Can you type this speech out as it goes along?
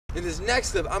In this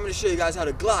next clip, I'm going to show you guys how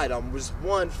to glide on just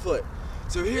one foot.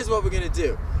 So here's what we're going to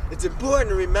do. It's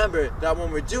important to remember that when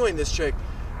we're doing this trick,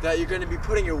 that you're going to be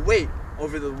putting your weight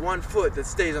over the one foot that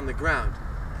stays on the ground.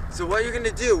 So what you're going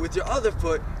to do with your other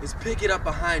foot is pick it up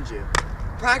behind you.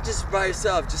 Practice by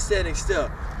yourself, just standing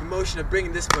still, the motion of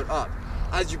bringing this foot up.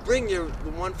 As you bring the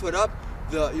one foot up,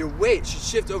 your weight should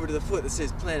shift over to the foot that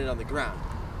stays planted on the ground.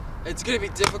 It's going to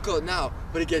be difficult now,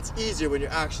 but it gets easier when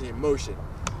you're actually in motion.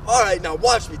 Alright, now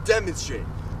watch me demonstrate.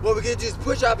 What we're going to do is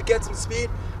push up and get some speed,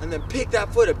 and then pick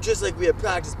that foot up just like we had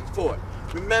practiced before.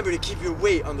 Remember to keep your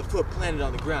weight on the foot planted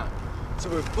on the ground. So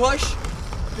we push,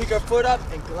 pick our foot up,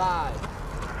 and glide.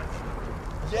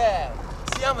 Yeah!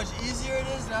 See how much easier it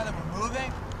is now that we're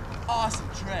moving? Awesome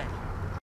trick.